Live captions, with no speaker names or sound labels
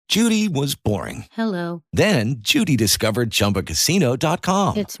Judy was boring. Hello. Then Judy discovered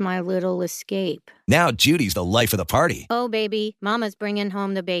ChumbaCasino.com. It's my little escape. Now Judy's the life of the party. Oh, baby, mama's bringing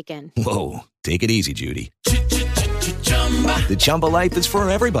home the bacon. Whoa, take it easy, Judy. The Chumba life is for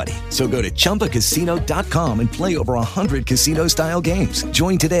everybody. So go to ChumbaCasino.com and play over 100 casino-style games.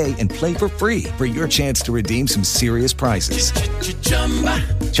 Join today and play for free for your chance to redeem some serious prizes.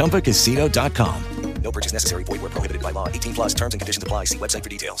 ChumbaCasino.com. No purchase necessary. Void where prohibited by law. 18 plus terms and conditions apply. See website for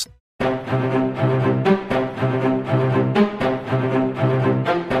details.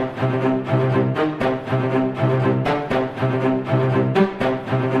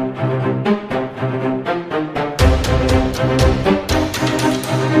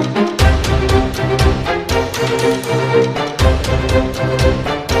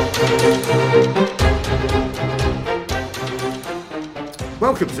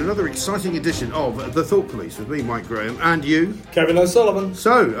 Welcome to another exciting edition of The Thought Police with me, Mike Graham, and you, Kevin O'Sullivan.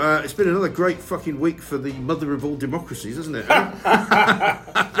 So, it's been another great fucking week for the mother of all democracies, hasn't it? The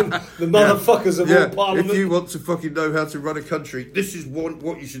motherfuckers of all parliament. If you want to fucking know how to run a country, this is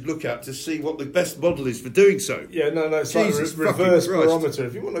what you should look at to see what the best model is for doing so. Yeah, no, it's Jesus like reverse Christ. barometer.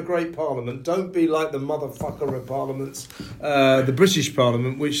 If you want a great parliament, don't be like the motherfucker of parliaments, the British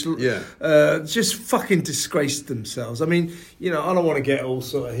Parliament, which just fucking disgraced themselves. I mean, you know, I don't want to get all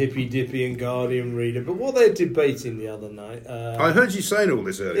sort of hippy-dippy and Guardian reader, but what they're debating the other night... I heard you saying all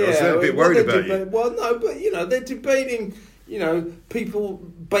this earlier. I was a bit worried about you. Well, no, but, you know, they're debating... You know, people,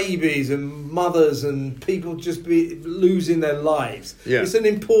 babies and mothers and people just be losing their lives. Yeah. It's an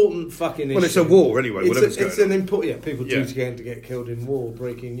important fucking issue. Well, it's a war anyway, whatever's going on. It's an important... Yeah, people do tend to get killed in war,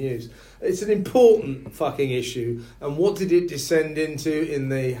 breaking news. It's an important fucking issue. And what did it descend into in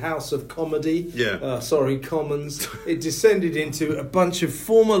the House of Comedy? Commons. It descended into a bunch of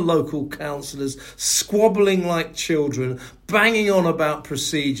former local councillors squabbling like children, banging on about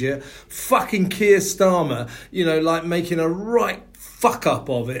procedure, fucking Keir Starmer, you know, like making a right fuck up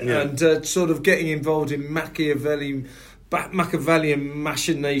of it, and sort of getting involved in Machiavellian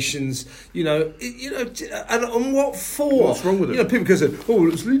machinations, and on what for? What's wrong with it? You know, people go say,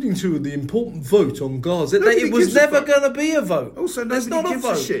 it's leading to the important vote on Gaza. It was never going to be a vote. Also, nobody gives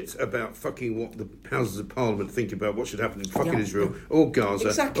a shit about fucking what the Houses of Parliament think about what should happen in fucking Israel or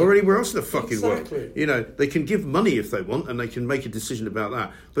Gaza or anywhere else in the fucking world. You know, they can give money if they want and they can make a decision about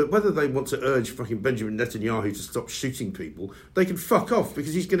that. But whether they want to urge fucking Benjamin Netanyahu to stop shooting people, they can fuck off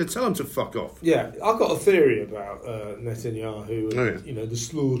because he's going to tell them to fuck off. Yeah, I've got a theory about Netanyahu and you know, the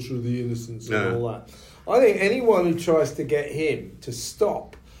slaughter of the innocents and all that. I think anyone who tries to get him to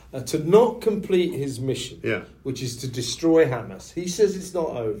stop, to not complete his mission, which is to destroy Hamas, he says it's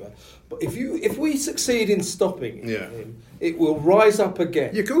not over. But if we succeed in stopping him, it will rise up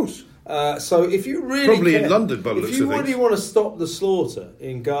again. Yeah, of course. So if you really probably in London, by the looks of things. If you really want to stop the slaughter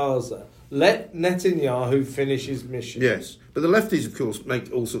in Gaza, let Netanyahu finish his mission. Yes, but the lefties, of course,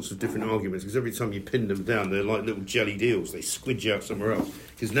 make all sorts of different arguments because every time you pin them down, they're like little jelly deals. They squidge out somewhere else.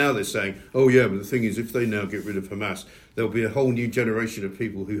 Because now they're saying, but the thing is, if they now get rid of Hamas, there'll be a whole new generation of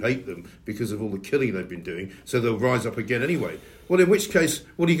people who hate them because of all the killing they've been doing, so they'll rise up again anyway. Well, in which case,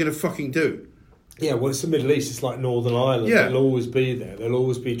 what are you going to fucking do? Yeah, well, it's the Middle East. It's like Northern Ireland. Yeah. They'll always be there. There'll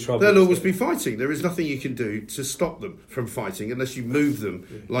always be trouble. They'll always be fighting. There is nothing you can do to stop them from fighting unless you move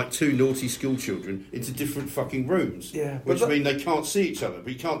them like two naughty school children into different fucking rooms. Yeah, which mean they can't see each other.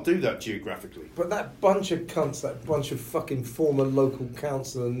 But you can't do that geographically. But that bunch of cunts, that bunch of fucking former local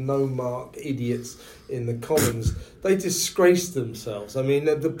councillor no-mark idiots in the Commons, they disgraced themselves. I mean,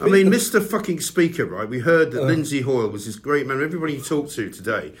 Mr. fucking Speaker, right? We heard that Lindsay Hoyle was this great man. Everybody you talked to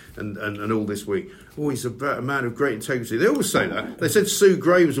today and all this week, he's a man of great integrity. They always say that. They said Sue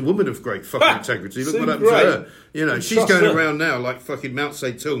Gray was a woman of great fucking integrity. Look what happened to her. You know, she's going around now like fucking Mao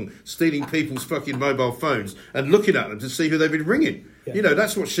Zedong, stealing people's fucking mobile phones and looking at them to see who they've been ringing. Yeah. You know,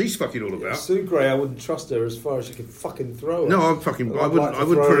 that's what she's fucking all about. Sue Gray, I wouldn't trust her as far as she can fucking throw her. No, I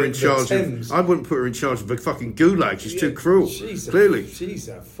wouldn't put her in charge of. I wouldn't put her in charge of a fucking gulag. She's too cruel. Clearly, she's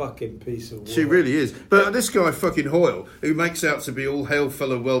a fucking piece of work. She really is. But this guy fucking Hoyle, who makes out to be all hail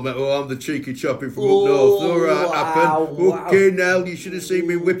fellow well met. I'm the cheeky choppy from up north. All right, happen. Fucking hell, you should have seen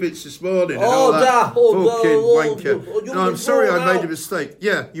me whippets this morning. And all that. Fucking wanker. No, I'm sorry, I made a mistake.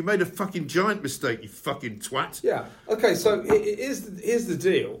 Yeah, you made a fucking giant mistake, you fucking twat. Yeah. Okay, so here's the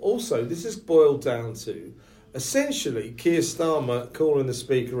deal. Also, this is boiled down to essentially Keir Starmer calling the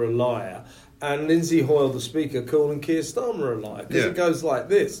Speaker a liar and Lindsay Hoyle, the Speaker, calling Keir Starmer a liar. Because it goes like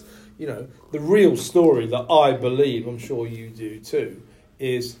this. You know, the real story that I believe, I'm sure you do too,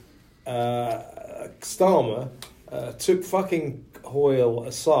 is Starmer took fucking Hoyle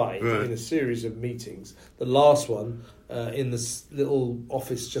aside in a series of meetings. The last one, in this little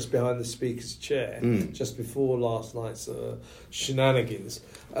office just behind the Speaker's chair, just before last night's shenanigans.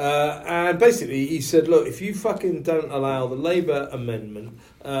 And basically he said, look, if you fucking don't allow the Labour amendment,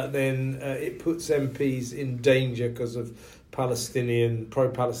 then it puts MPs in danger because of pro-Palestinian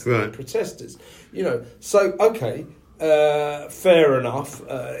protesters. So, okay, fair enough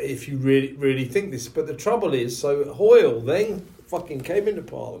if you really think this. But the trouble is, so Hoyle then fucking came into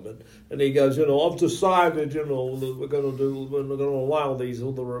Parliament and he goes, I've decided, that we're going to allow these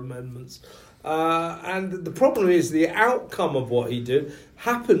other amendments. And the problem is the outcome of what he did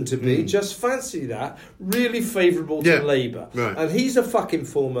happened to be, just fancy that, really favourable to Labour. Right. And he's a fucking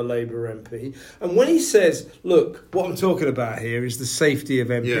former Labour MP. And when he says, look, what I'm talking about here is the safety of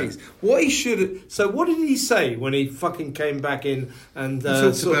MPs. Yeah. What did he say when he fucking came back in and... he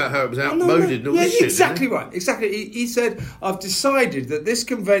talks about how it was outmoded and all this shit. Exactly right. Exactly. He said, I've decided that this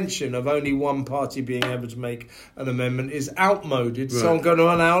convention of only one party being able to make an amendment is outmoded, so I'm going to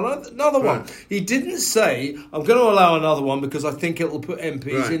allow another one. He didn't say, I'm going to allow another one because I think it will put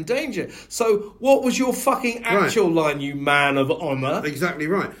MPs in danger. So what was your fucking actual line, you man of honour? Exactly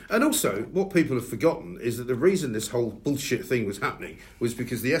right. And also, what people have forgotten is that the reason this whole bullshit thing was happening was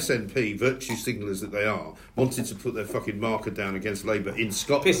because the SNP, virtue signallers that they are, wanted to put their fucking marker down against Labour in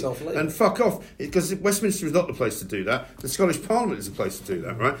Scotland. Piss off Labour. And fuck off. Because Westminster is not the place to do that. The Scottish Parliament is the place to do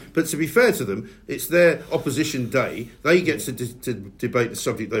that, right? But to be fair to them, it's their opposition day. They get to debate the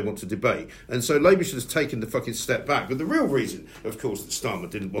subject they want to debate. And so Labour should have taken the fucking step back. But the real reason, of course, that Starmer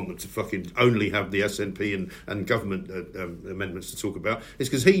didn't want them to fucking only have the SNP and government amendments to talk about is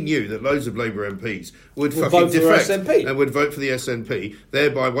because he knew that loads of Labour MPs would fucking defect and would vote for the SNP,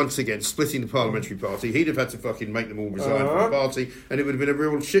 thereby once again splitting the parliamentary party. He'd have had to fucking make them all resign from the party, and it would have been a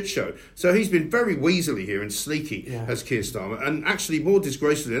real shit show. So he's been very weaselly here and sneaky as Keir Starmer, and actually more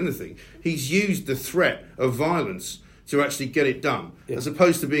disgraceful than anything, he's used the threat of violence to actually get it done, as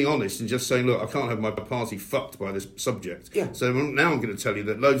opposed to being honest and just saying, look, I can't have my party fucked by this subject. Yeah. So now I'm going to tell you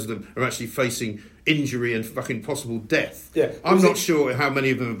that loads of them are actually facing injury and fucking possible death. Yeah. I'm not sure how many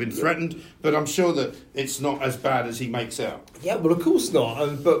of them have been threatened, but I'm sure that it's not as bad as he makes out. Yeah, well, of course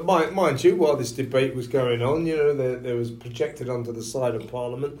not. But mind you, while this debate was going on, there was projected onto the side of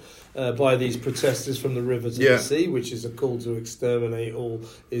Parliament by these protesters from the river to the sea, which is a call to exterminate all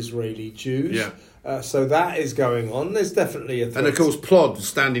Israeli Jews. Yeah. So that is going on. There's definitely a threat. And of course, Plod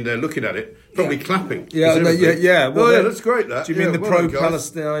standing there looking at it, probably clapping. Yeah. Well, that's great. That. Do you mean the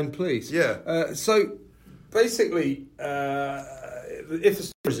pro-Palestine police? Yeah. So basically, if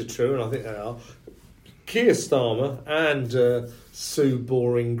the stories are true, and I think they are, Keir Starmer and Sue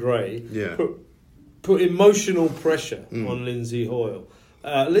Boring Gray put emotional pressure on Lindsay Hoyle.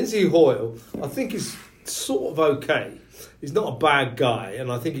 Lindsay Hoyle, I think, is sort of okay. He's not a bad guy,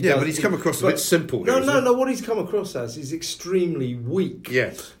 and I think he does... but he's come across a bit simple. No. What he's come across as is extremely weak.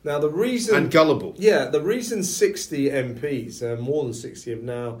 Yes. Now, the reason... And gullible. Yeah, the reason 60 MPs, more than 60 have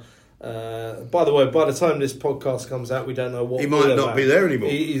now... by the way, by the time this podcast comes out, we don't know what... He might not be there anymore.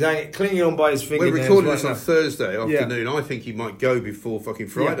 He's clinging on by his fingernails. We're recording this on Thursday afternoon. I think he might go before fucking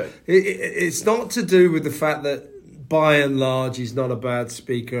Friday. Yeah. It's not to do with the fact that by and large, he's not a bad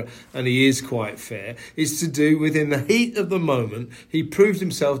speaker and he is quite fair. It's to do with, in the heat of the moment, he proved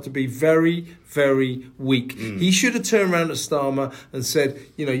himself to be very, very weak. He should have turned around to Starmer and said,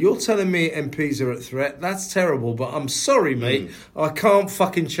 you're telling me MPs are at threat. That's terrible, but I'm sorry, mate. I can't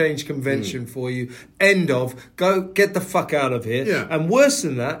fucking change convention for you. End of. Go get the fuck out of here. Yeah. And worse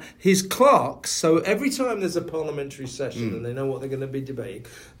than that, his clerks, so every time there's a parliamentary session and they know what they're going to be debating,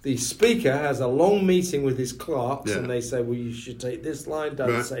 the speaker has a long meeting with his clerks and they say, well, you should take this line,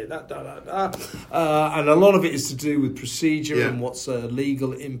 don't say that, and a lot of it is to do with procedure and what's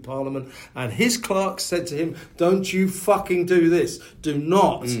legal in Parliament. And his clerks said to him, don't you fucking do this. Do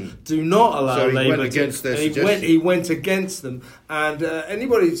not allow Labour. Went against their suggestion. He went against them. And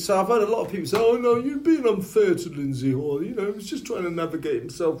so I've heard a lot of people say, oh no, you've been unfair to Lindsay Hoyle. He was just trying to navigate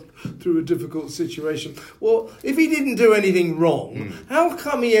himself through a difficult situation. Well, if he didn't do anything wrong, how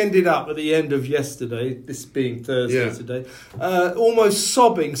come he ended up at the end of yesterday, this being Thursday today, almost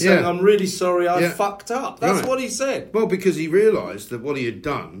sobbing, saying, I'm really sorry, I fucked up. That's what he said. Well, because he realised that what he had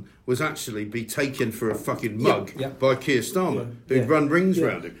done was actually be taken for a fucking mug by Keir Starmer, who'd run rings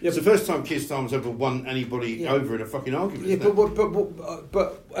around him. It's the first time Keir Starmer's ever won anybody over in a fucking argument. Yeah,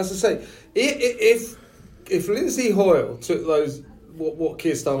 but as I say, if Lindsay Hoyle took those what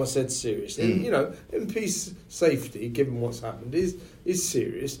Keir Starmer said seriously, MP's safety, given what's happened, is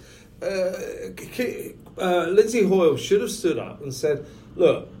serious. Lindsay Hoyle should have stood up and said,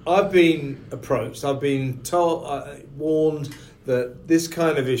 look, I've been approached, I've been told, warned that this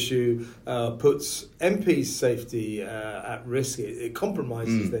kind of issue puts MPs' safety at risk. It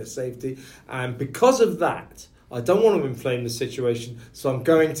compromises their safety. And because of that, I don't want to inflame the situation, so I'm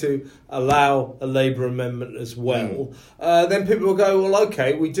going to allow a Labour amendment as well. Then people will go, well,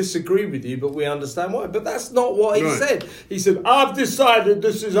 okay, we disagree with you, but we understand why. But that's not what he said. He said, I've decided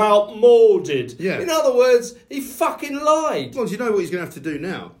this is outmoded. Yeah. In other words, he fucking lied. Well, do you know what he's going to have to do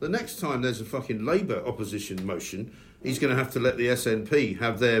now? The next time there's a fucking Labour opposition motion, he's going to have to let the SNP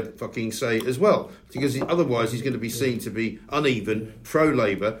have their fucking say as well. Because otherwise he's going to be seen to be uneven,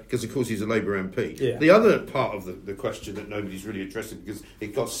 pro-Labour, because of course he's a Labour MP. Yeah. The other part of the question that nobody's really addressing, because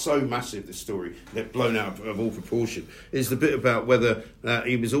it got so massive, this story, it blown out of all proportion, is the bit about whether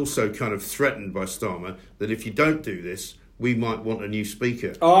he was also kind of threatened by Starmer that if you don't do this, we might want a new speaker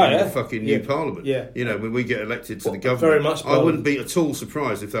in the fucking new parliament. Yeah. You know, when we get elected to the government. Very much. I wouldn't be at all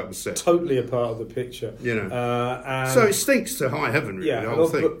surprised if that was said. Totally a part of the picture. You know. So it stinks to high heaven, really, the whole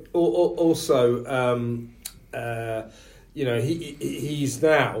thing. But also, you know, he's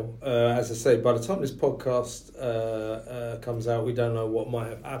now, as I say, by the time this podcast comes out, we don't know what might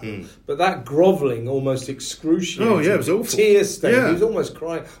have happened. But that grovelling, almost excruciating, it was awful. tear-stained, he was almost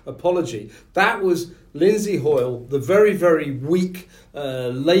crying, apology. That was Lindsay Hoyle, the very, very weak,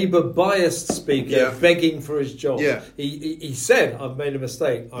 Labour-biased speaker, begging for his job. Yeah. He said, I've made a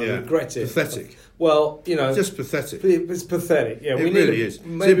mistake, I regret it. Pathetic. Well, you know... Just pathetic. It's pathetic, yeah. It really is.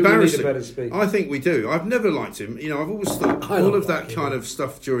 Maybe it's embarrassing. We need a better speaker. I think we do. I've never liked him. You know, I've always thought all of that kind of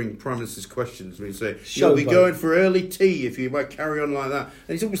stuff during Prime Minister's questions, when he say, you'll be going for early tea if you might carry on like that.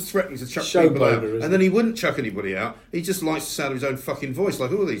 And he's always threatening to chuck people out. And then he wouldn't chuck anybody out. He just likes the sound of his own fucking voice,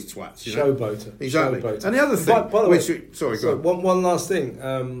 like all these twats. You know? Showboater. Exactly. Showboater. And the other thing... By the way, go on. One last thing.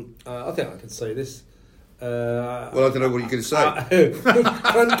 I think I can say this. Well, I don't know what you're going to say.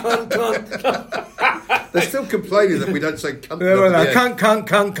 Cunt. They're still complaining that we don't say cunt.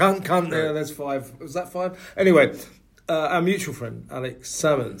 Cunt. Yeah, that's 5. Was that 5? Anyway, our mutual friend, Alex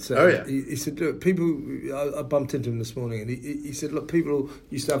Salmon, said, he said, look, people, I bumped into him this morning, and he said, look, people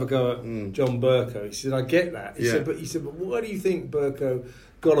used to have a go at John Bercow. He said, I get that. He said, but why do you think Bercow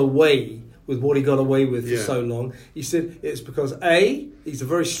got away with what he got away with for so long? He said it's because A, he's a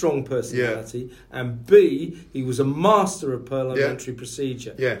very strong personality, and B, he was a master of parliamentary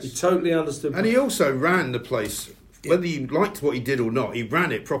procedure. Yes. He totally understood. And he also ran the place. Whether you liked what he did or not, he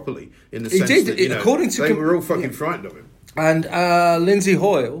ran it properly in the sense that, you know, according to they were all fucking frightened of him. And Lindsay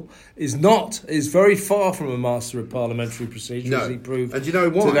Hoyle is very far from a master of parliamentary procedure, as he proved and you know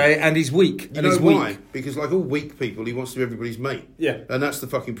why? Today, and he's weak. You know why? Because like all weak people, he wants to be everybody's mate. Yeah. And that's the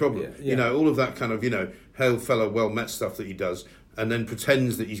fucking problem. Yeah. You know, all of that kind of, you know, hail fellow, well met stuff that he does, and then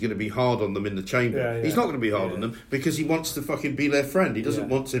pretends that he's going to be hard on them in the chamber. Yeah. He's not going to be hard on them because he wants to fucking be their friend. He doesn't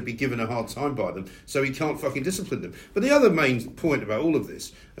want to be given a hard time by them, so he can't fucking discipline them. But the other main point about all of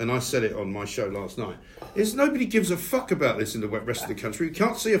this, and I said it on my show last night, is nobody gives a fuck about this in the rest of the country. You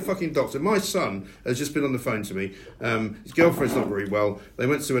can't see a fucking doctor. My son has just been on the phone to me. His girlfriend's not very well. They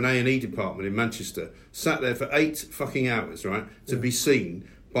went to an A&E department in Manchester, sat there for 8 fucking hours, right, to be seen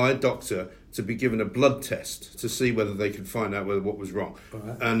by a doctor, to be given a blood test to see whether they could find out what was wrong.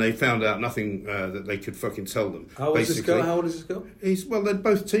 Right. And they found out nothing that they could fucking tell them. How old is this girl? They're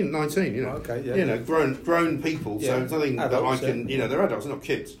both 19, you know. Okay, yeah. You know, grown people, so nothing adults, that I can, you know, they're adults, they're not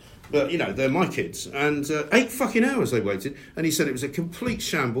kids. But, you know, they're my kids. And 8 fucking hours they waited. And he said it was a complete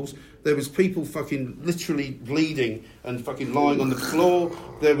shambles. There was people fucking literally bleeding and fucking lying on the floor.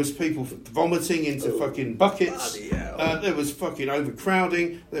 There was people vomiting into fucking buckets. There was fucking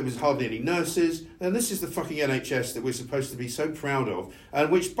overcrowding. There was hardly any nurses. And this is the fucking NHS that we're supposed to be so proud of. And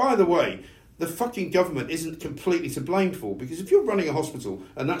which, by the way, the fucking government isn't completely to blame for. Because if you're running a hospital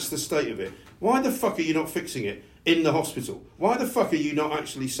and that's the state of it, why the fuck are you not fixing it in the hospital? Why the fuck are you not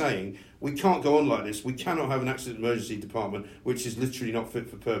actually saying, we can't go on like this, we cannot have an accident emergency department which is literally not fit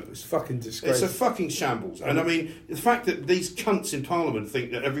for purpose? Fucking disgrace. It's a fucking shambles. And I mean, the fact that these cunts in Parliament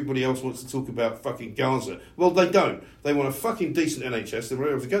think that everybody else wants to talk about fucking Gaza, well, they don't. They want a fucking decent NHS. They want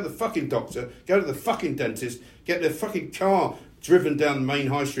to be able to go to the fucking doctor, go to the fucking dentist, get their fucking car driven down the main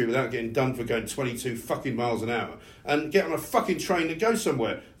high street without getting done for going 22 fucking miles an hour, and get on a fucking train to go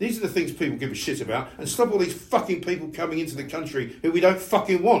somewhere. These are the things people give a shit about, and stop all these fucking people coming into the country who we don't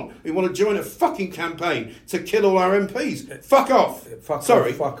fucking want. We want to join a fucking campaign to kill all our MPs. Fuck off. Fuck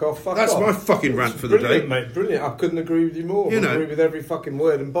off. That's my fucking rant for the day. Brilliant, mate. Brilliant. I couldn't agree with you more. I agree with every fucking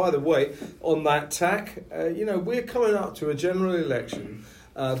word. And by the way, on that tack, you know, we're coming up to a general election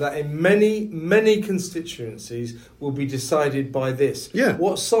that in many constituencies will be decided by this. Yeah.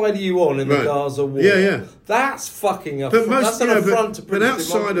 What side are you on in the Gaza war? Yeah. That's fucking affront. That's an affront to But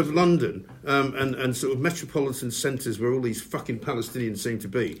outside of London, and sort of metropolitan centres where all these fucking Palestinians seem to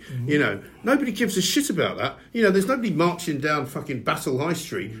be, you know, nobody gives a shit about that. You know, there's nobody marching down fucking Battle High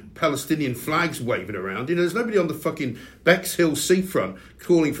Street, Palestinian flags waving around. You know, there's nobody on the fucking Bexhill seafront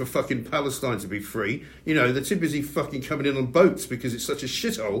calling for fucking Palestine to be free. You know, they're too busy fucking coming in on boats because it's such a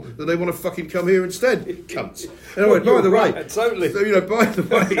shithole that they want to fucking come here instead. Cunts. Anyway, by the way, totally. So, you know, by the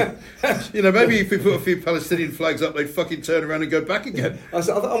way, you know, maybe if we put a few Palestinian flags up, they'd fucking turn around and go back again. I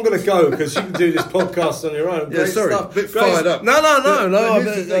said, I'm going to go because you can do this podcast on your own. Yeah, sorry, a bit fired up.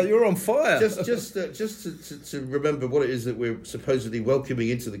 No, you're on fire. Just to remember what it is that we're supposedly welcoming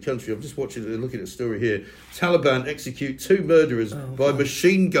into the country. I'm just looking at a story here. Taliban execute 2 murderers by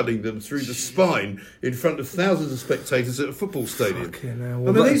machine gunning them through the spine in front of thousands of spectators at a football stadium.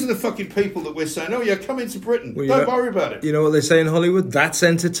 These are the fucking people that we're saying, oh yeah, come into Britain. Don't worry about it. You know what they say in Hollywood? That's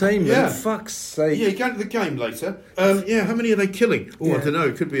entertainment. Yeah. Fuck's sake. Yeah, you go to the game later. How many are they killing? I don't know.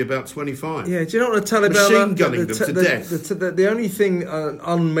 It could be about 25. Yeah, do you know what the Taliban... Machine gunning them to death. The only thing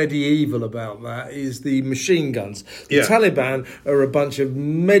unmedieval about that is the machine guns. The Taliban are a bunch of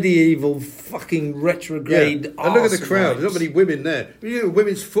medieval fucking retrograde and look at the crowd. There's not many women there. You know, a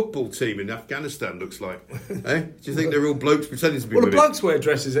women's football team in Afghanistan looks like. Do you think they're all blokes pretending to be women? Well, the blokes wear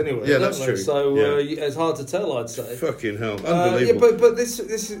dresses anyway. Yeah, that's true. So it's hard to tell, I'd say. Fucking hell. Unbelievable. But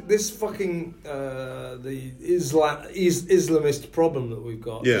this fucking... the Islamist problem that we've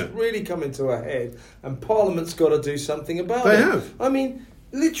got is really coming to a head, and Parliament's got to do something about it. They have. I mean,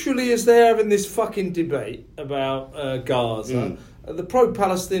 literally, as they're having this fucking debate about Gaza, the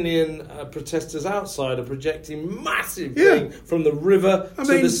pro-Palestinian protesters outside are projecting massive thing from the river to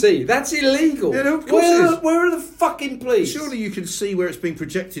the sea. That's illegal. Yeah, no, of course it is. Where are the fucking police? Surely you can see where it's being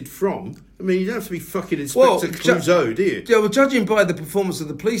projected from. I mean, you don't have to be fucking Inspector Clouseau, do you? Yeah, well, judging by the performance of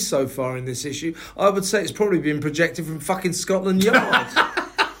the police so far in this issue, I would say it's probably been projected from fucking Scotland Yard.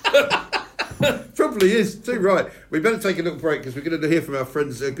 Probably is, too right. We better take a little break because we're going to hear from our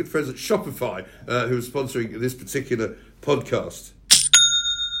friends, good friends at Shopify, who are sponsoring this particular podcast.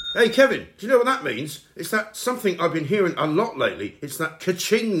 Hey Kevin, do you know what that means? It's that something I've been hearing a lot lately. It's that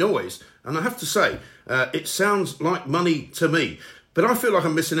ka-ching noise. And I have to say, it sounds like money to me. But I feel like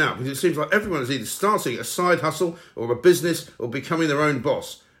I'm missing out because it seems like everyone is either starting a side hustle or a business or becoming their own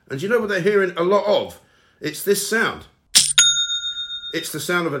boss. And do you know what they're hearing a lot of? It's this sound. It's the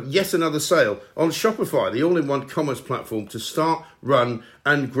sound of yet another sale on Shopify, the all-in-one commerce platform to start, run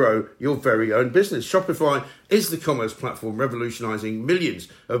and grow your very own business. Shopify is the commerce platform revolutionising millions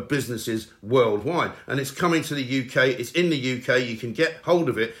of businesses worldwide. And it's coming to the UK. It's in the UK. You can get hold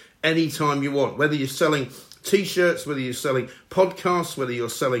of it anytime you want, whether you're selling T-shirts, whether you're selling podcasts, whether you're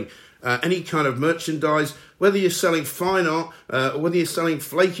selling any kind of merchandise, whether you're selling fine art or whether you're selling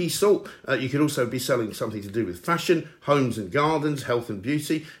flaky salt. You could also be selling something to do with fashion, homes and gardens, health and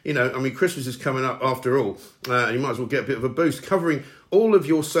beauty. You know, I mean, Christmas is coming up after all. You might as well get a bit of a boost. Covering all of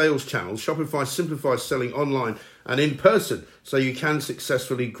your sales channels, Shopify simplifies selling online and in person so you can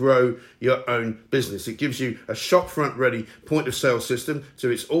successfully grow your own business. It gives you a shopfront ready point of sale system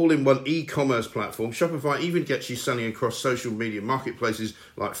to its all-in-one e-commerce platform. Shopify even gets you selling across social media marketplaces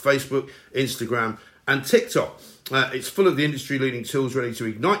like Facebook, Instagram and TikTok. It's full of the industry-leading tools ready to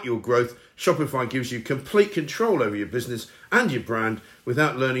ignite your growth. Shopify gives you complete control over your business and your brand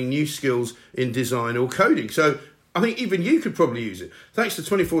without learning new skills in design or coding. So I think even you could probably use it. Thanks to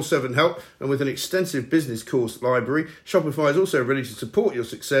 24/7 help and with an extensive business course library, Shopify is also ready to support your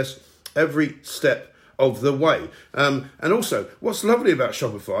success every step of the way. And also, what's lovely about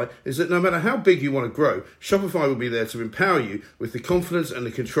Shopify is that no matter how big you want to grow, Shopify will be there to empower you with the confidence and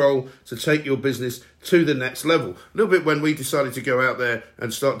the control to take your business to the next level. A little bit when we decided to go out there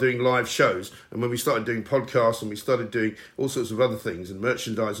and start doing live shows, and when we started doing podcasts and we started doing all sorts of other things and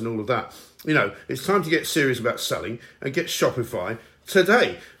merchandise and all of that. You know, it's time to get serious about selling and get Shopify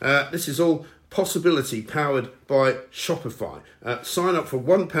today. This is all possibility powered by Shopify. Sign up for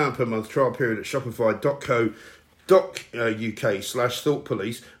 £1 per month trial period at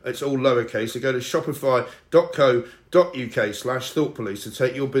shopify.co.uk/thoughtpolice. It's all lowercase. So go to shopify.co.uk/thoughtpolice to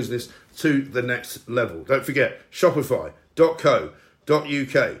take your business to the next level. Don't forget,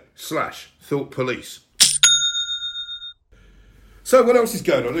 shopify.co.uk/thoughtpolice. So what else is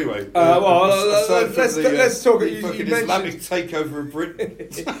going on anyway? Let's talk. You Islamic takeover of Britain.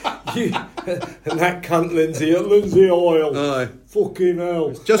 And that cunt Lindsay at Lindsay Oil. Fucking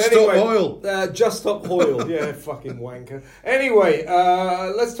hell. Just Stop Oil. Just Stop Oil. Yeah, fucking wanker. Anyway,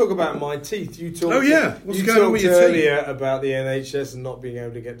 let's talk about my teeth. You talked. Oh yeah, what's going on with your earlier teeth? About the NHS and not being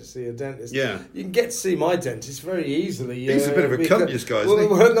able to get to see a dentist. Yeah, you can get to see my dentist very easily. He's a bit of a cunt, this guy.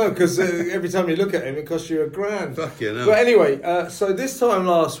 Well, no, because every time you look at him, it costs you $1,000. Fucking hell. But anyway, so this time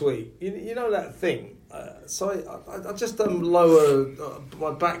last week, you know that thing. So I just lower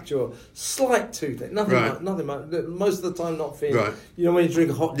my back jaw, slight toothache, nothing, right. Nothing. Most of the time, not feeling. Right. You know when you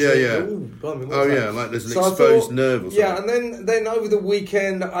drink a hot tea, like there's an exposed nerve or something. Yeah, and then over the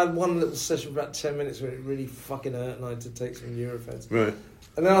weekend, I had one little session for about 10 minutes where it really fucking hurt, and I had to take some Nurofen. Right.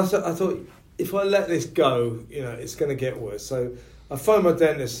 And then I thought, if I let this go, it's going to get worse. So I phoned my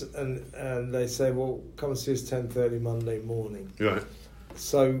dentist, and they say, well, come and see us 10:30 Monday morning. Right.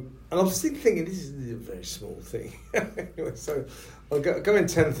 So, and I was thinking, this is a very small thing. Anyway, so I go in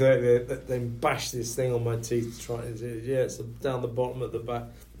 10:30. They bash this thing on my teeth to try and it's down the bottom of the back.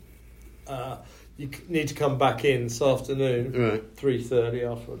 You need to come back in this afternoon, right.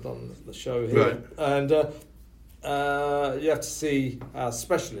 3:30 after I've done the show here, right. And you have to see our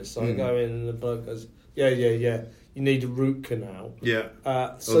specialist. So I go in, and the bloke goes, yeah. You need a root canal. Yeah.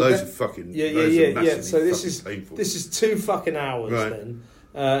 So those are fucking. Yeah. So this painful. This is 2 fucking hours right. then.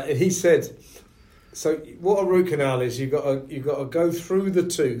 And he said, so what a root canal is, you got to go through the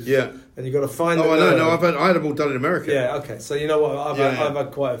tooth. Yeah. And you got to find. Oh, I know. No, I had them all done in America. Yeah. Okay. So you know what? I've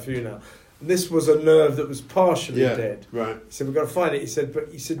had quite a few now. This was a nerve that was partially dead. Right. He said, we've got to find it. He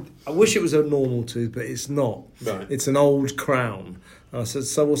said, I wish it was a normal tooth, but it's not. Right. It's an old crown. And I said,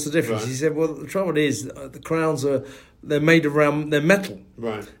 so what's the difference? Right. He said, well, the trouble is, the crowns they're made around, they're metal.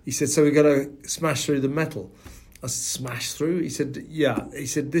 Right. He said, so we've got to smash through the metal. I said, smash through? He said, yeah. He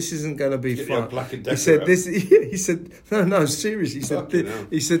said, this isn't going to be fun. Black and he said, he said, no, seriously.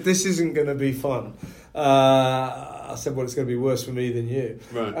 He said, this isn't going to be fun. I said, well, it's going to be worse for me than you.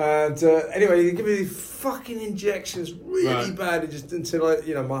 Right. And anyway, he gave me these fucking injections really bad, just until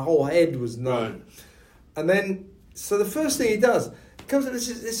my whole head was numb. Right. And then, so the first thing he does, he comes to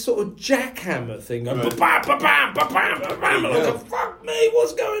this sort of jackhammer thing, going, right. like, fuck me,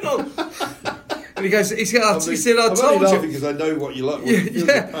 what's going on? And he goes, he said, I told you. I'm only laughing because I know what you like.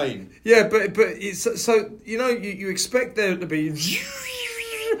 The pain. Yeah, but it's so you expect there to be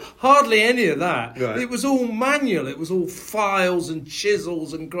hardly any of that. Right. It was all manual. It was all files and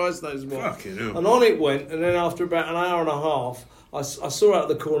chisels and Christ knows what. Fucking hell. And on it went. And then after about an hour and a half, I saw out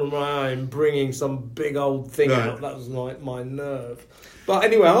the corner of my eye him bringing some big old thing out. That was like my nerve. But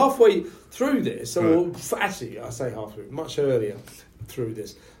anyway, halfway through this, actually, I say halfway, much earlier through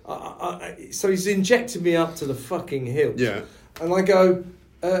this. So he's injected me up to the fucking hilt. Yeah. And I go,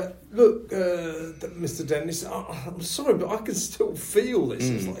 look, Mr. Dennis, I'm sorry, but I can still feel this.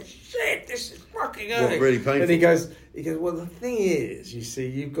 It's like, shit, this is fucking hurting. Really painful. And he goes, well, the thing is, you see,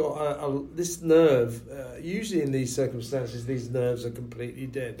 you've got this nerve. Usually in these circumstances, these nerves are completely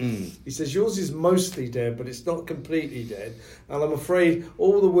dead. He says, yours is mostly dead, but it's not completely dead. And I'm afraid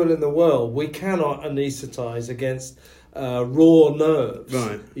all the will in the world, we cannot anaesthetise against raw nerves.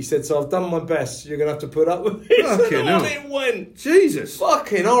 Right. He said, so I've done my best. You're going to have to put up with it. Fucking hell. It went. Jesus.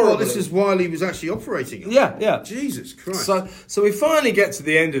 Fucking horrible. Well, this is while he was actually operating on it. Yeah. Jesus Christ. So we finally get to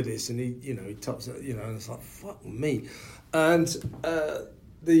the end of this, and he taps it, and it's like, fuck me. And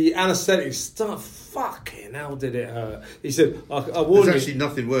the anaesthetic stuff, fucking hell did it hurt. He said, I warned you. There's actually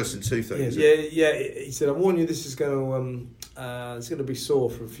nothing worse than toothache, Yeah. He said, I warn you, this is going to it's going to be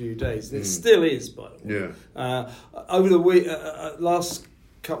sore for a few days. And it still is, by the way. Yeah. Over the week, last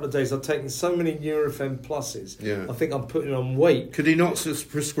couple of days, I've taken so many Nurofen Pluses. Yeah. I think I'm putting on weight. Could he not just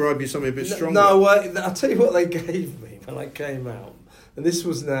prescribe you something a bit stronger? No, I'll tell you what they gave me when I came out. And this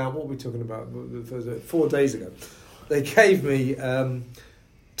was now, what are we talking about? 4 days ago. They gave me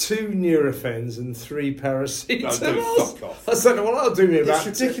 2 Nurofens and 3 paracetamols. No, fuck off. I said, well, I'll do me about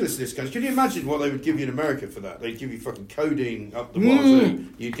It's ridiculous, this guy. Can you imagine what they would give you in America for that? They'd give you fucking codeine up the wazoo.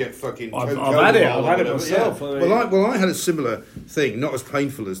 You'd get fucking I've had it myself. Yeah. Well, I had a similar thing, not as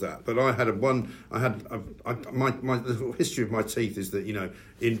painful as that, but I had my the history of my teeth is that,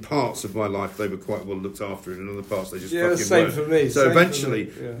 in parts of my life they were quite well looked after, and in other parts they just fucking same weren't. for me. So eventually,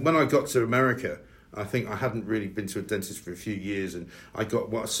 when I got to America, I think I hadn't really been to a dentist for a few years, and I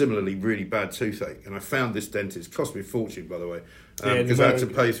got similarly really bad toothache. And I found this dentist. It cost me a fortune, by the way, because I had to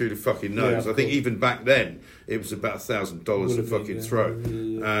pay through the fucking nose. I think even back then it was about $1,000 a fucking throw.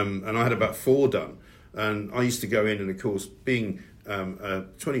 And I had about 4 done. And I used to go in, and of course, being a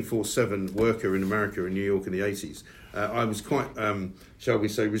 24/7 worker in America, in New York in the 80s, I was quite, shall we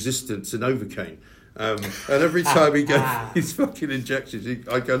say, resistant to Novocaine. And every time he gave his fucking injections,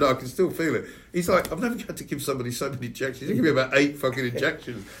 I go, no, I can still feel it. He's like, I've never had to give somebody so many injections. He gave me about 8 fucking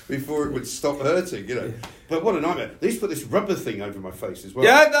injections before it would stop hurting, you know. But what a nightmare. They used to put this rubber thing over my face as well.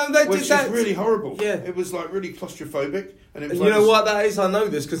 Yeah, no, they which did that. is really horrible. Yeah. It was like really claustrophobic. And it was And like you know what that is? I know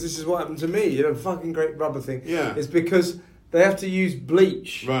this because this is what happened to me. You know, fucking great rubber thing. Yeah. It's because they have to use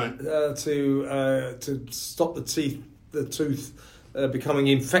bleach Right. to stop the tooth becoming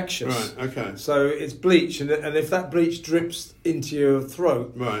infectious. Right, okay. So it's bleach, and if that bleach drips into your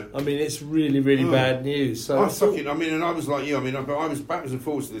throat, right. I mean, it's really, really bad news. So and I was like you. I mean, I was backwards and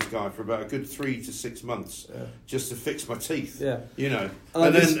forwards to this guy for about a good 3 to 6 months just to fix my teeth. Yeah. You know,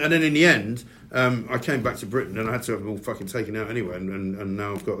 and then in the end, I came back to Britain and I had to have them all fucking taken out anyway, and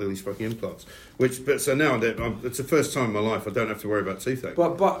now I've got all these fucking implants. So now it's the first time in my life I don't have to worry about toothache.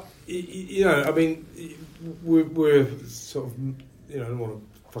 But you know, I mean, we're sort of. You know, I don't want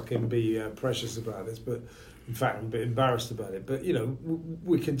to fucking be precious about this, but in fact, I'm a bit embarrassed about it. But, you know,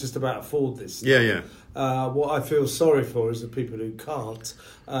 we can just about afford this. Yeah. What I feel sorry for is the people who can't,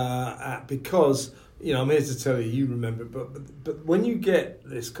 because, you know, I'm here to tell you, you remember, but when you get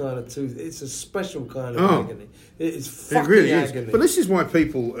this kind of tooth, it's a special kind of agony. It's fucking really agony. is. But this is why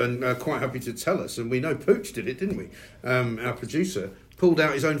people are quite happy to tell us, and we know Pooch did it, didn't we? Our producer pulled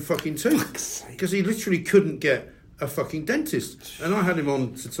out his own fucking tooth because he literally couldn't get a fucking dentist, and I had him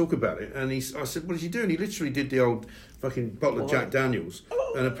on to talk about it, and I said, what did you do? And he literally did the old fucking bottle of Jack Daniels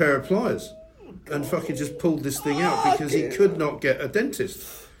and a pair of pliers and fucking just pulled this thing out because he could not get a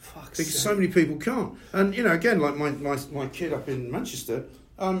dentist because so many people can't. And, you know, again, like my kid up in Manchester,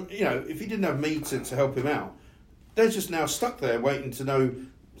 you know, if he didn't have me to help him out, they're just now stuck there waiting to know,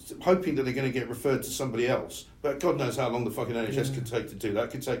 hoping that they're going to get referred to somebody else. But God knows how long the fucking NHS could take to do that.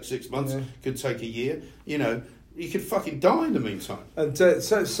 Could take 6 months, could take a year, you know. You could fucking die in the meantime. And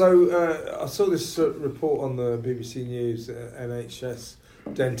so I saw this report on the BBC News, NHS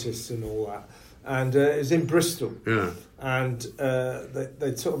dentists and all that, and it was in Bristol. Yeah. And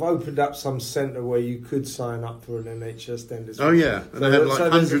they sort of opened up some centre where you could sign up for an NHS dentist. Oh yeah, and they had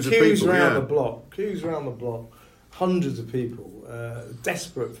like hundreds of people. Queues around the block, hundreds of people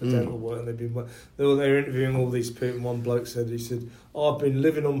desperate for dental work, and they were interviewing all these people. And one bloke said, I've been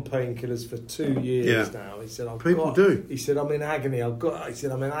living on painkillers for 2 years now. He said, He said, I'm in agony. I'm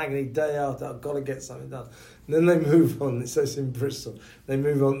in agony day after. I've got to get something done. And then they move on. It says in Bristol, they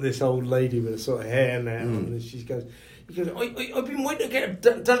move on to this old lady with a sort of hair now, and she goes, I've been waiting to get a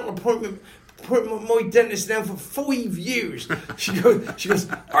dental appointment with my dentist now for 5 years. She goes,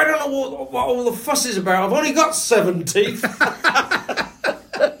 I don't know what all the fuss is about. I've only got 7 teeth.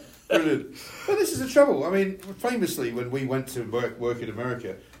 Brilliant. But this is the trouble. I mean, famously, when we went to work in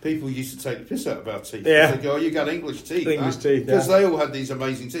America, people used to take the piss out of our teeth. Yeah. They go, you got English teeth. Teeth, because they all had these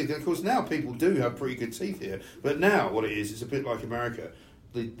amazing teeth. And of course, now people do have pretty good teeth here. But now, what it is, it's a bit like America.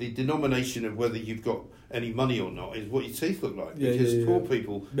 The denomination of whether you've got any money or not is what your teeth look like. Because poor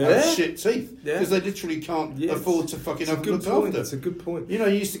people have shit teeth. Because they literally can't afford to fucking have them looked after. That's a good point. You know,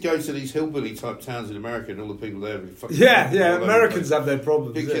 you used to go to these hillbilly type towns in America and all the people there would fucking... Americans have their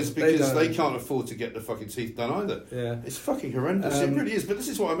problems. Because they can't afford to get the fucking teeth done either. Yeah. It's fucking horrendous. It really is. But this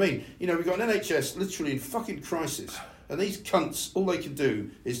is what I mean. You know, we've got an NHS literally in fucking crisis. And these cunts, all they can do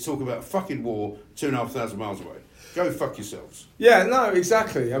is talk about fucking war 2,500 miles away. Go fuck yourselves. Yeah, no,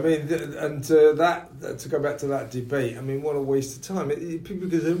 exactly. I mean, and that to go back to that debate, I mean, what a waste of time. People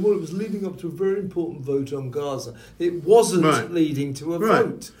go, well, it was leading up to a very important vote on Gaza. It wasn't leading to a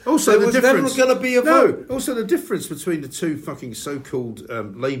vote. Also, there was never going to be a vote. Also, the difference between the two fucking so-called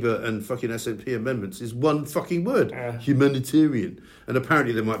Labour and fucking SNP amendments is one fucking word: humanitarian. And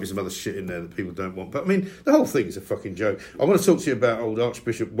apparently there might be some other shit in there that people don't want. But I mean, the whole thing is a fucking joke. I want to talk to you about old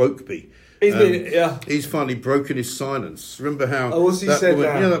Archbishop Wokeby. He's finally broken his silence. Remember how what's he said woman,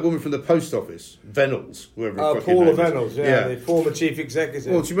 now? you know that woman from the post office, Venables, whoever. Paula Venables, the former chief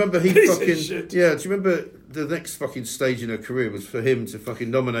executive. Well, do you remember he fucking? Yeah, do you remember the next fucking stage in her career was for him to fucking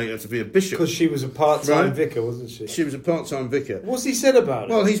nominate her to be a bishop? Because she was a part-time vicar, wasn't she? She was a part-time vicar. What's he said about it?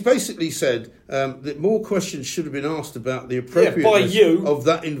 Well, he's basically said that more questions should have been asked about the appropriateness of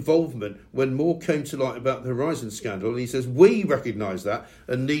that involvement when more came to light about the Horizon scandal. And he says, we recognise that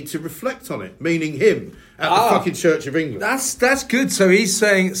and need to reflect on it, meaning him at the fucking Church of England. That's good. So he's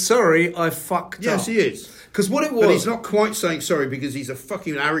saying, sorry, I fucked up. Yes, he is. Because what it was... But he's not quite saying sorry because he's a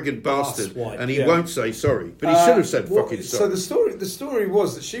fucking arrogant bastard and he yeah. won't say sorry. But he should have said fucking sorry. So the story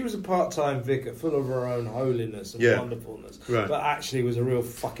was that she was a part-time vicar full of her own holiness and wonderfulness, but actually was a real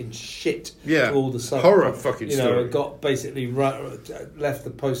fucking shit to all the stuff. Horror fucking story. Got basically left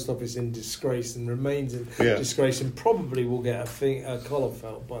the post office in disgrace and remains in disgrace and probably will get a collar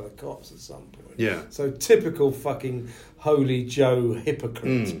felt by the cops at some point. Yeah. So typical fucking Holy Joe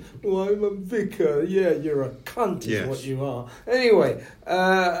hypocrite. Oh, I'm a vicar. Yeah, you're a cunt is what you are. Anyway,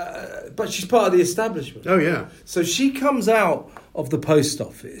 but she's part of the establishment. Oh, yeah. So she comes out of the post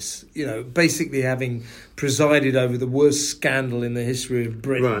office, basically having presided over the worst scandal in the history of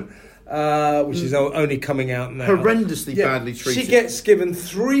Britain. Right. Which is only coming out now. Horrendously badly treated. She gets given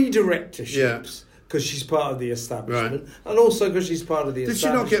 3 directorships because she's part of the establishment, and also because she's part of the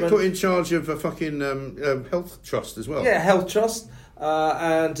establishment. Did she not get put in charge of a fucking health trust as well? Yeah, health trust.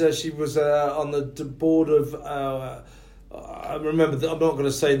 And she was on the board of... I remember I'm not going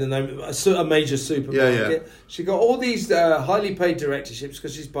to say the name. A major supermarket. Yeah. She got all these highly paid directorships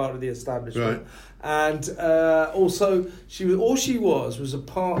because she's part of the establishment, and also all she was a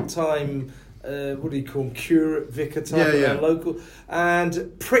part-time. What do you call him? Curate, vicar type, local, and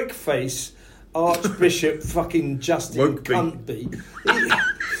prickface Archbishop fucking Justin Cuntby.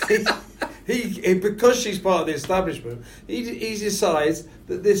 He because she's part of the establishment, he decides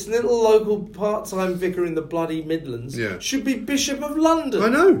that this little local part-time vicar in the bloody Midlands should be Bishop of London. I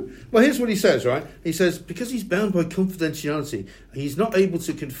know. Well, here's what he says, right? He says, because he's bound by confidentiality, he's not able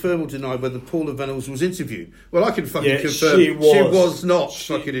to confirm or deny whether Paula Venables was interviewed. Well, I can fucking confirm she was not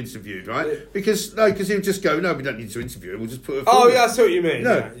fucking interviewed, right? Yeah. Because he would just go, no, we don't need to interview her, we'll just put her forward. Oh, yeah, I see what you mean.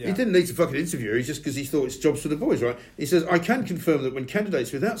 No, he didn't need to fucking interview her, he's just because he thought it's jobs for the boys, right? He says, I can confirm that when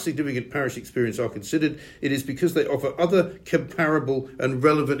candidates without significant parish experience are considered, it is because they offer other comparable and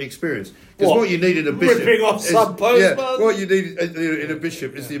relevant experience. Because what you need in a bishop ripping off some postman. What you need in a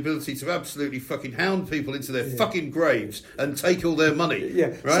bishop is the ability to absolutely fucking hound people into their fucking graves and take all their money.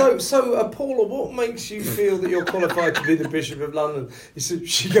 Yeah. Right? So Paula, what makes you feel that you're qualified to be the Bishop of London?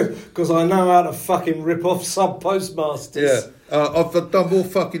 She goes, because I know how to fucking rip off sub postmasters. Yeah. I've done more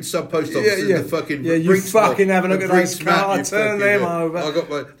fucking sub-post officers than the fucking... Yeah, you fucking have a look at those cars, turn them over.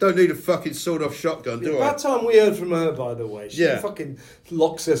 I don't need a fucking sawed-off shotgun, do I? That time we heard from her, by the way. She fucking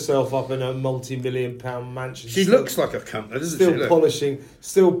locks herself up in a multi-million-pound mansion. She looks like a cunt, doesn't she?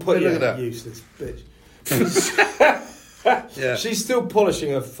 Still polishing, look at that. Useless bitch. Yeah. She's still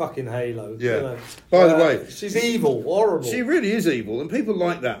polishing her fucking halo. Yeah. By the way, she's evil, horrible. She really is evil, and people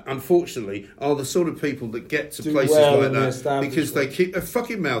like that, unfortunately, are the sort of people that get to places like that because they keep their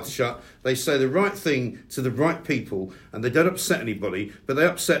fucking mouths shut. They say the right thing to the right people, and they don't upset anybody, but they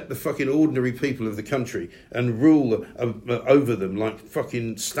upset the fucking ordinary people of the country and rule over them like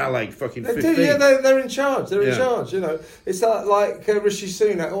fucking Stalag fucking 15. They're in charge. They're in charge, It's like Rishi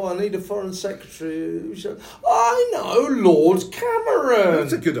Sunak, I need a foreign secretary. I know, Lord Cameron.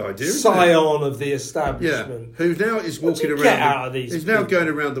 That's a good idea, scion of the establishment. Yeah, who now is walking around. He's now going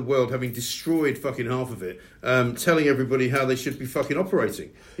around the world having destroyed fucking half of it, telling everybody how they should be fucking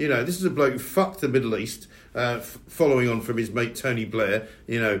operating. This is a bloke who fucked the Middle East, following on from his mate Tony Blair.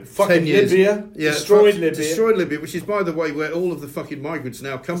 Fucking 10 years. Libya, destroyed Libya, which is, by the way, where all of the fucking migrants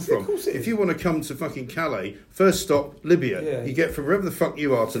now come from. If you want to come to fucking Calais, first stop Libya. Yeah. You get from wherever the fuck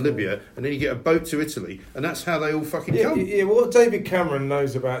you are to Libya, and then you get a boat to Italy, and that's how they all fucking come. Yeah, what David Cameron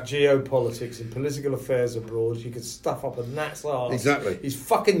knows about geopolitics and political affairs abroad, you can stuff up a gnat's arse. Exactly. He's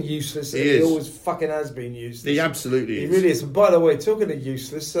fucking useless. He always fucking has been useless. He absolutely is. He really is. And by the way, talking of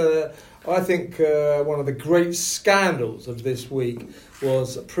useless, I think one of the great scandals of this week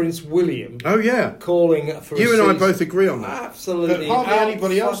was Prince William. Oh, yeah. Calling for You and I both agree on that. Absolutely. But hardly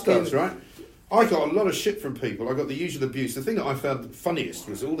anybody else does, right? I got a lot of shit from people. I got the usual abuse. The thing that I found funniest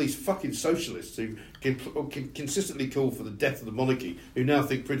was all these fucking socialists who consistently call for the death of the monarchy, who now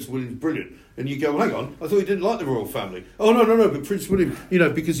think Prince William's brilliant. And you go, well, hang on, I thought he didn't like the royal family. Oh, no, but Prince William,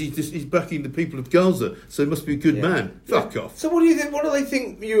 because he's backing the people of Gaza, so he must be a good man. Fuck off. So what do you think? What do they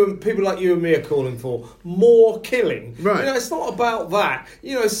think people like you and me are calling for? More killing. Right. It's not about that.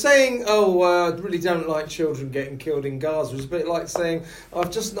 Saying, I really don't like children getting killed in Gaza is a bit like saying,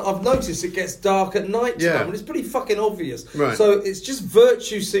 I've noticed it gets dark at night time, and it's pretty fucking obvious. Right. So it's just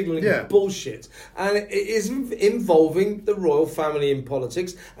virtue signalling bullshit. And it is involving the royal family in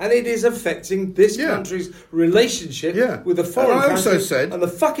politics, and it is affecting affecting this country's relationship with the foreign country. And the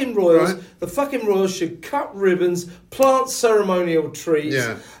fucking royals should cut ribbons, plant ceremonial trees,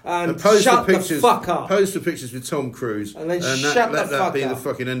 and shut the fuck up. Post the pictures with Tom Cruise, and then shut the fuck up. Let that be the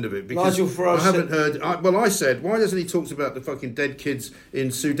fucking end of it. Because Nigel Farage I haven't heard. I said, why doesn't he talk about the fucking dead kids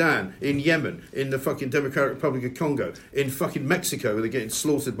in Sudan, in Yemen, in the fucking Democratic Republic of Congo, in fucking Mexico where they're getting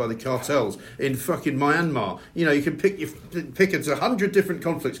slaughtered by the cartels, in fucking Myanmar? You know, you can pick it's 100 different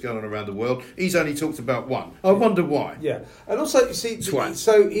conflicts going on around the world. He's only talked about one. I wonder why. Yeah, and also you see,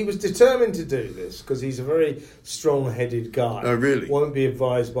 so he was determined to do this because he's a very strong-headed guy. Oh, really? Won't be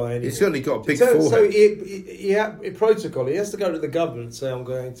advised by anyone. He's certainly got a big forehead. So he protocol. He has to go to the government and say, "I'm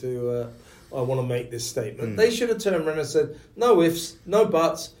going to." I want to make this statement. They should have turned around and said, no ifs, no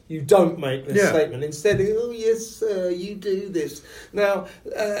buts, you don't make this statement. Instead, oh yes, sir, you do this. Now,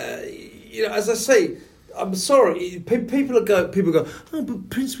 as I say, I'm sorry. People go. Oh, but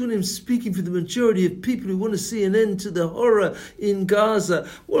Prince William's speaking for the majority of people who want to see an end to the horror in Gaza.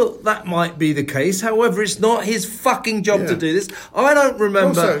 Well, that might be the case. However, it's not his fucking job to do this. I don't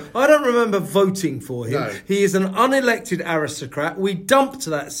remember voting for him. No. He is an unelected aristocrat. We dumped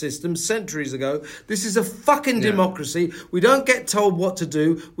that system centuries ago. This is a fucking democracy. We don't get told what to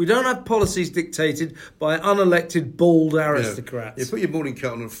do. We don't have policies dictated by unelected bald aristocrats. Yeah, put your morning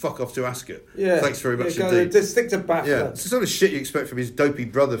coat on and fuck off to Ascot. Yeah. Thanks very much. Just stick to BAFTA. Yeah, it's the sort of shit you expect from his dopey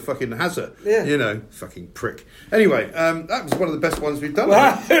brother, fucking Hazard. Yeah. You know, fucking prick. Anyway, that was one of the best ones we've done.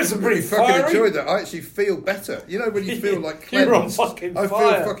 Well, it was a pretty fucking enjoyed that. I actually feel better. You know when you feel like cleansed? You're on fucking fire. I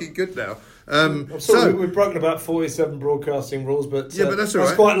feel fucking good now. I'm sorry, we've broken about 47 broadcasting rules, but that's all right.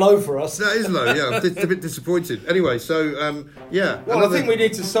 That's quite low for us. That is low, yeah. I'm a bit disappointed. Anyway, so, Well, I think we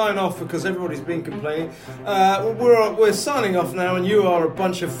need to sign off because everybody's been complaining. We're signing off now, and you are a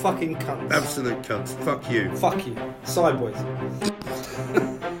bunch of fucking cunts. Absolute cunts. Fuck you. Fuck you. Sideways.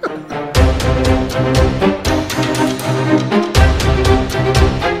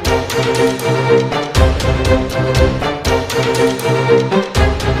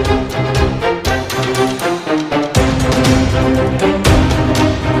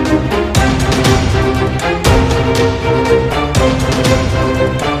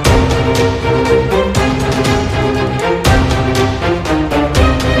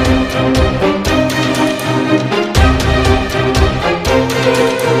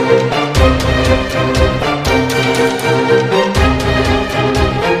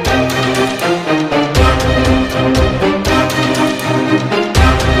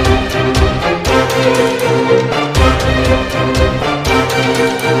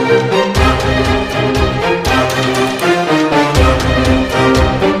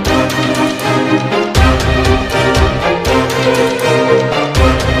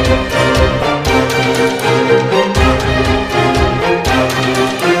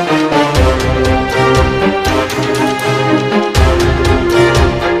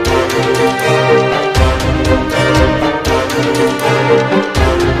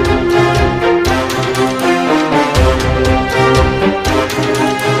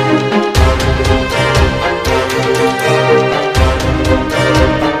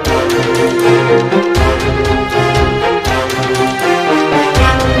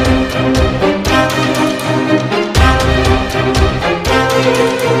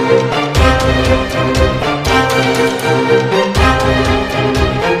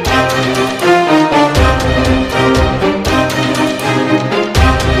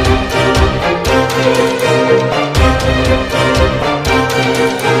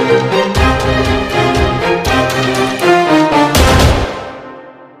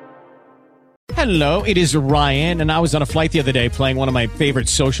 Hello, it is Ryan, and I was on a flight the other day playing one of my favorite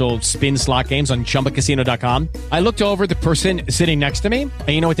social spin slot games on ChumbaCasino.com. I looked over at the person sitting next to me, and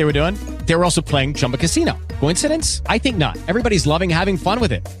you know what they were doing? They were also playing Chumba Casino. Coincidence? I think not. Everybody's loving having fun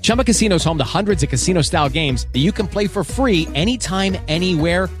with it. Chumba Casino is home to hundreds of casino-style games that you can play for free anytime,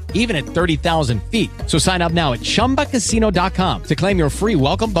 anywhere, even at 30,000 feet. So sign up now at ChumbaCasino.com to claim your free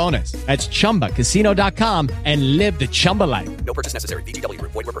welcome bonus. That's ChumbaCasino.com and live the Chumba life. No purchase necessary. VGW.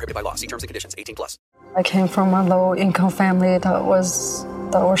 Void where prohibited by law. See terms and conditions. 18+. I came from a low-income family that was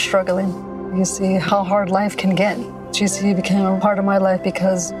struggling. You see how hard life can get. GCE became a part of my life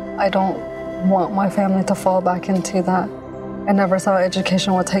because I don't want my family to fall back into that. I never thought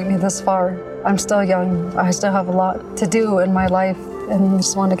education would take me this far. I'm still young. I still have a lot to do in my life and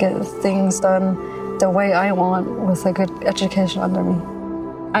just want to get things done the way I want with a good education under me.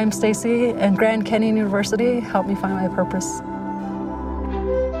 I'm Stacy, and Grand Canyon University helped me find my purpose.